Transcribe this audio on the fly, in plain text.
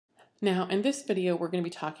Now, in this video, we're going to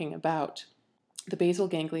be talking about the basal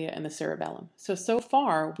ganglia and the cerebellum. So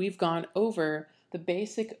far, we've gone over the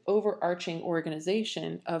basic overarching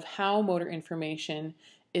organization of how motor information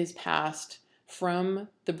is passed from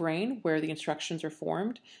the brain, where the instructions are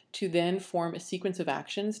formed, to then form a sequence of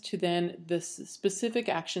actions, to then the specific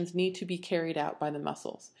actions need to be carried out by the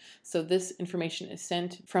muscles. So this information is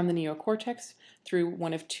sent from the neocortex through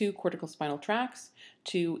one of two cortical spinal tracts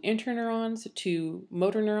to interneurons to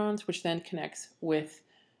motor neurons, which then connects with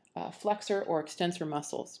flexor or extensor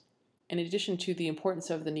muscles. In addition to the importance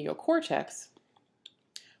of the neocortex,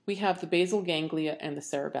 we have the basal ganglia and the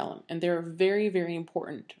cerebellum, and they're very, very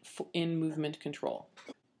important in movement control.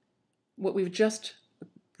 What we've just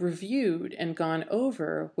reviewed and gone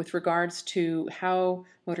over with regards to how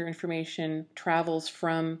motor information travels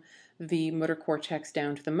from the motor cortex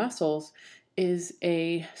down to the muscles is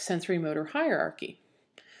a sensory motor hierarchy.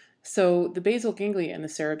 So the basal ganglia and the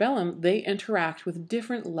cerebellum, they interact with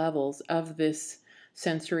different levels of this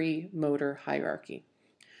sensory motor hierarchy.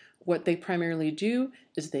 What they primarily do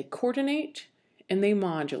is they coordinate and they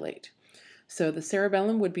modulate. So the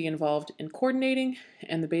cerebellum would be involved in coordinating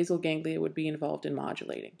and the basal ganglia would be involved in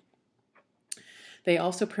modulating. They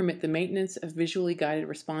also permit the maintenance of visually guided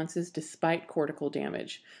responses despite cortical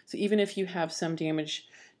damage. So even if you have some damage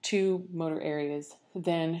to motor areas,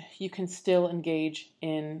 then you can still engage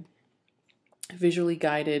in visually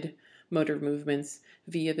guided motor movements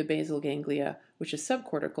via the basal ganglia, which is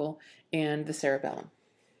subcortical, and the cerebellum.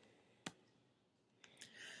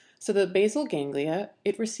 So the basal ganglia,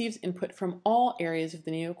 it receives input from all areas of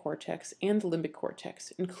the neocortex and the limbic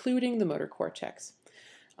cortex, including the motor cortex.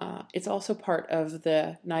 It's also part of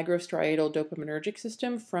the nigrostriatal dopaminergic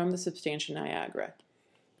system from the substantia nigra.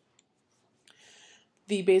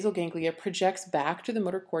 The basal ganglia projects back to the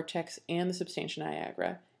motor cortex and the substantia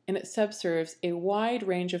nigra, and it subserves a wide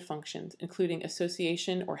range of functions, including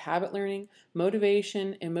association or habit learning,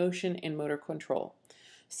 motivation, emotion, and motor control.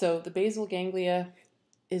 So the basal ganglia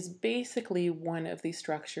is basically one of these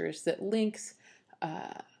structures that links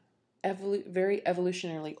very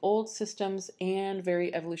evolutionarily old systems and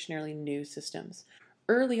very evolutionarily new systems.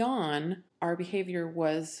 Early on, our behavior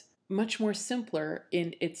was much more simpler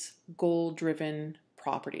in its goal-driven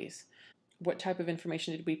properties. What type of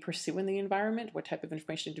information did we pursue in the environment? What type of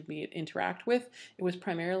information did we interact with? It was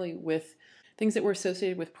primarily with things that were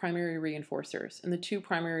associated with primary reinforcers. And the two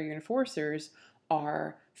primary reinforcers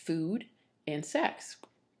are food and sex.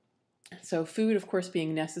 So food, of course,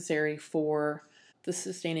 being necessary for the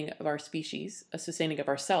sustaining of our species, sustaining of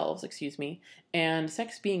ourselves, and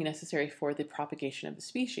sex being necessary for the propagation of the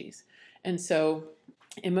species. And so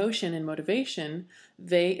emotion and motivation,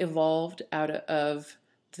 they evolved out of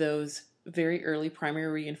those very early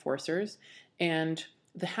primary reinforcers. And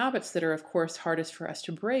the habits that are, of course, hardest for us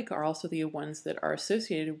to break are also the ones that are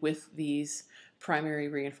associated with these primary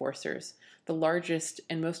reinforcers. The largest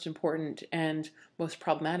and most important and most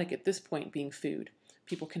problematic at this point being food.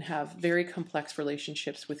 People can have very complex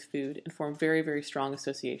relationships with food and form very, very strong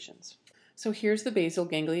associations. So here's the basal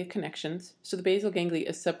ganglia connections. So the basal ganglia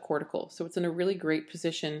is subcortical, so it's in a really great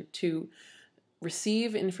position to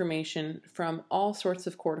receive information from all sorts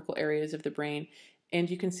of cortical areas of the brain. And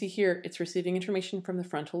you can see here, it's receiving information from the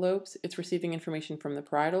frontal lobes, it's receiving information from the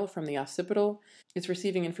parietal, from the occipital, it's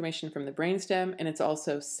receiving information from the brainstem, and it's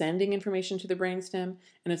also sending information to the brainstem,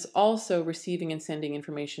 and it's also receiving and sending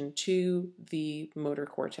information to the motor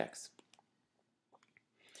cortex.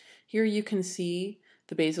 Here you can see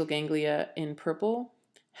the basal ganglia in purple,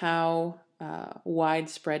 how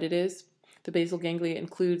widespread it is. The basal ganglia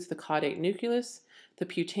includes the caudate nucleus, the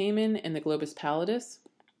putamen, and the globus pallidus.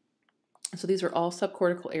 So these are all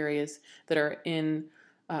subcortical areas that are in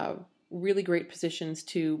really great positions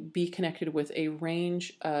to be connected with a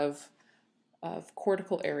range of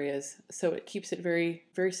cortical areas. So it keeps it very,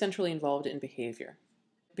 very centrally involved in behavior.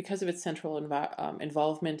 Because of its central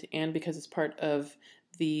involvement and because it's part of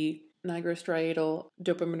the nigrostriatal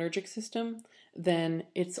dopaminergic system, then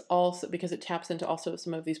it's also, because it taps into also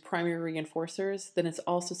some of these primary reinforcers, then it's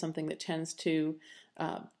also something that tends to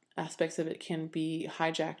aspects of it can be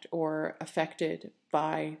hijacked or affected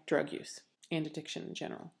by drug use and addiction in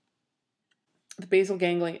general. The basal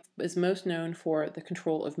ganglia is most known for the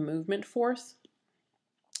control of movement force.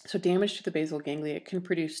 So damage to the basal ganglia can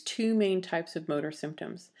produce two main types of motor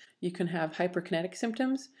symptoms. You can have hyperkinetic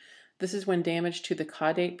symptoms. This is when damage to the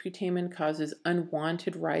caudate putamen causes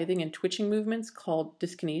unwanted writhing and twitching movements called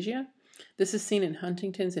dyskinesia. This is seen in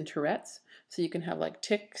Huntington's and Tourette's. So you can have like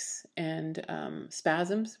tics and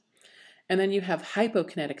spasms. And then you have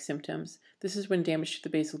hypokinetic symptoms. This is when damage to the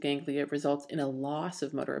basal ganglia results in a loss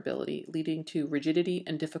of motor ability, leading to rigidity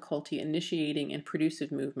and difficulty initiating and producing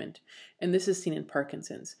movement. And this is seen in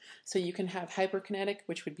Parkinson's. So you can have hyperkinetic,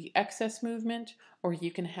 which would be excess movement, or you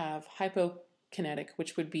can have hypokinetic,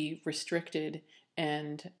 which would be restricted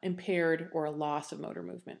and impaired or a loss of motor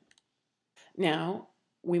movement. Now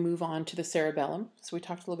we move on to the cerebellum. So we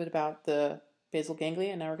talked a little bit about the basal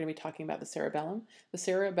ganglia, and now we're going to be talking about the cerebellum. The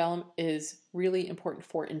cerebellum is really important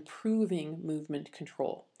for improving movement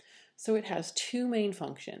control. So it has two main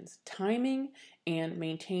functions, timing and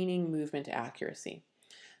maintaining movement accuracy.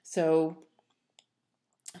 So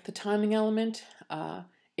the timing element,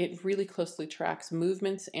 it really closely tracks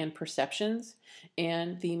movements and perceptions,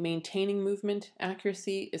 and the maintaining movement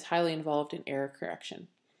accuracy is highly involved in error correction.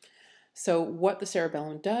 So what the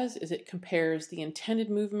cerebellum does is it compares the intended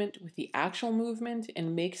movement with the actual movement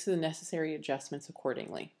and makes the necessary adjustments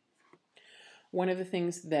accordingly. One of the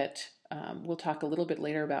things that we'll talk a little bit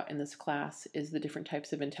later about in this class is the different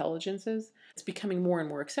types of intelligences. It's becoming more and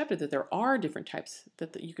more accepted that there are different types,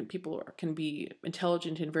 that people can be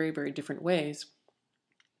intelligent in very, very different ways.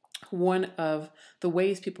 One of the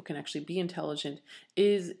ways people can actually be intelligent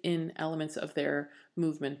is in elements of their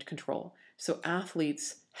movement control. So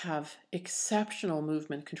athletes have exceptional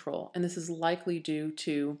movement control, and this is likely due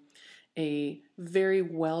to a very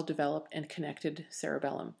well-developed and connected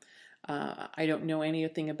cerebellum. I don't know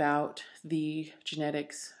anything about the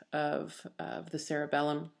genetics of the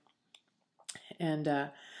cerebellum,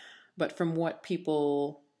 but from what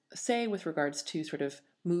people say with regards to sort of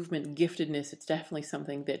movement giftedness, it's definitely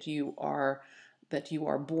something that you are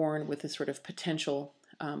born with this sort of potential,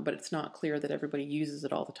 but it's not clear that everybody uses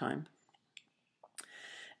it all the time.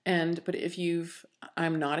 But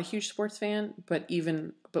I'm not a huge sports fan, but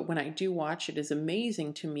when I do watch, it is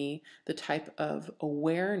amazing to me the type of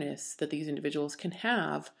awareness that these individuals can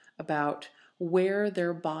have about where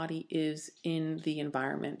their body is in the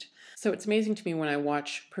environment. So it's amazing to me when I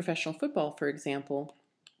watch professional football, for example,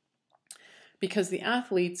 because the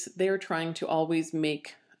athletes, they're trying to always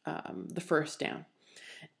make the first down.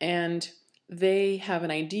 And they have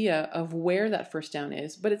an idea of where that first down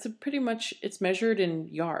is, but it's measured in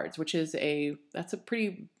yards, which is that's a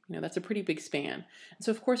pretty big span. And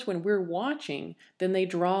so of course, when we're watching, then they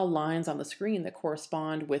draw lines on the screen that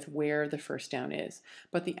correspond with where the first down is.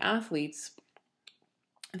 But the athletes,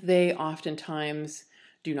 they oftentimes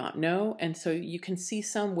do not know, and so you can see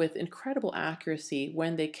some with incredible accuracy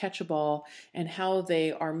when they catch a ball and how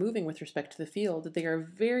they are moving with respect to the field, that they are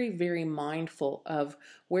very, very mindful of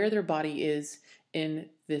where their body is in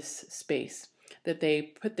this space, that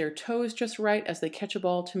they put their toes just right as they catch a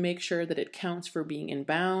ball to make sure that it counts for being in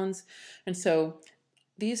bounds. And so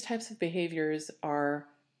these types of behaviors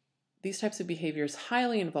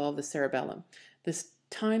highly involve the cerebellum, this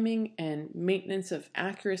timing and maintenance of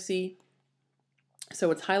accuracy. So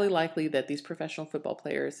it's highly likely that these professional football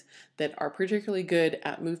players that are particularly good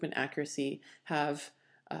at movement accuracy have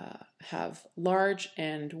large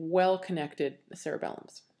and well-connected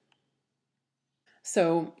cerebellums.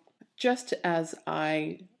 So just as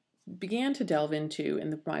I began to delve into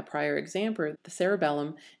in my prior example, the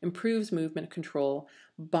cerebellum improves movement control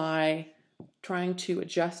by trying to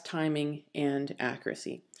adjust timing and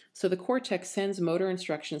accuracy. So the cortex sends motor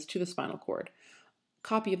instructions to the spinal cord.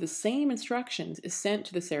 Copy of the same instructions is sent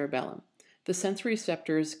to the cerebellum. The sensory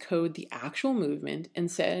receptors code the actual movement and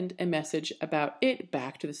send a message about it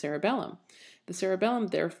back to the cerebellum. The cerebellum,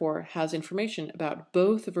 therefore, has information about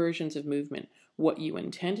both versions of movement, what you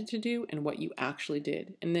intended to do and what you actually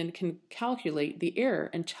did, and then can calculate the error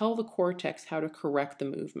and tell the cortex how to correct the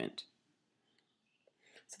movement.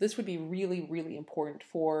 So this would be really, really important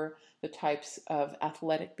for the types of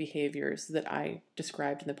athletic behaviors that I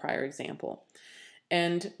described in the prior example.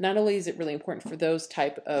 And not only is it really important for those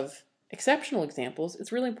type of exceptional examples,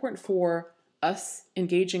 it's really important for us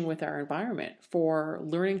engaging with our environment, for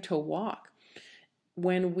learning to walk.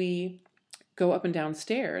 When we go up and down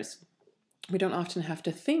stairs, we don't often have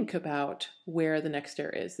to think about where the next stair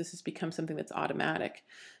is. This has become something that's automatic.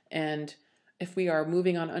 And if we are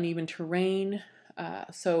moving on uneven terrain,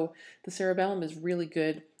 so the cerebellum is really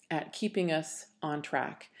good at keeping us on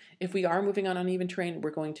track. If we are moving on uneven terrain,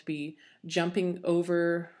 we're going to be jumping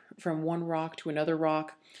over from one rock to another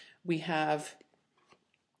rock. We have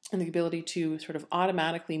the ability to sort of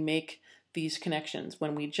automatically make these connections.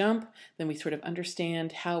 When we jump, then we sort of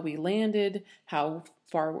understand how we landed, how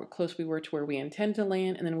close we were to where we intend to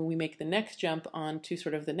land, and then when we make the next jump onto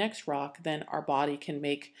sort of the next rock, then our body can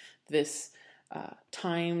make this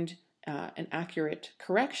timed and accurate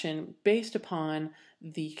correction based upon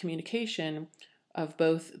the communication of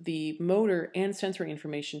both the motor and sensory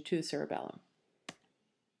information to the cerebellum.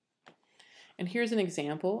 And here's an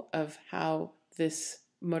example of how this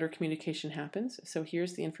motor communication happens. So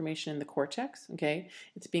here's the information in the cortex, okay?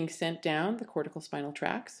 It's being sent down the cortical spinal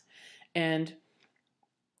tracts, and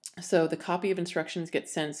so the copy of instructions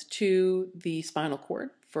gets sent to the spinal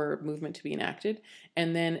cord for movement to be enacted,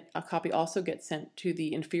 and then a copy also gets sent to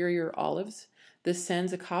the inferior olives. This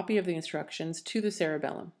sends a copy of the instructions to the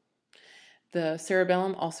cerebellum. The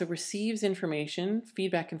cerebellum also receives information,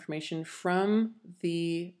 feedback information, from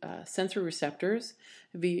the sensory receptors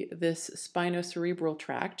via this spinocerebral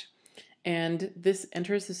tract, and this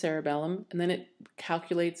enters the cerebellum, and then it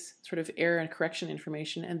calculates sort of error and correction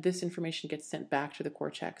information, and this information gets sent back to the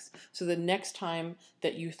cortex. So the next time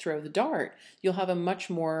that you throw the dart, you'll have a much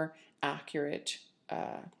more accurate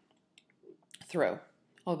throw.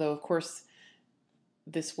 Although, of course,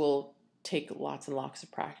 this will take lots and lots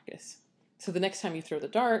of practice. So the next time you throw the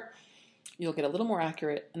dart, you'll get a little more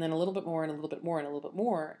accurate, and then a little bit more, and a little bit more, and a little bit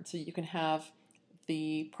more. And so you can have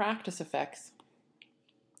the practice effects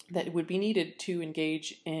that would be needed to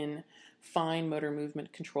engage in fine motor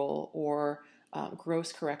movement control or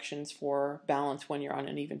gross corrections for balance when you're on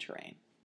uneven terrain.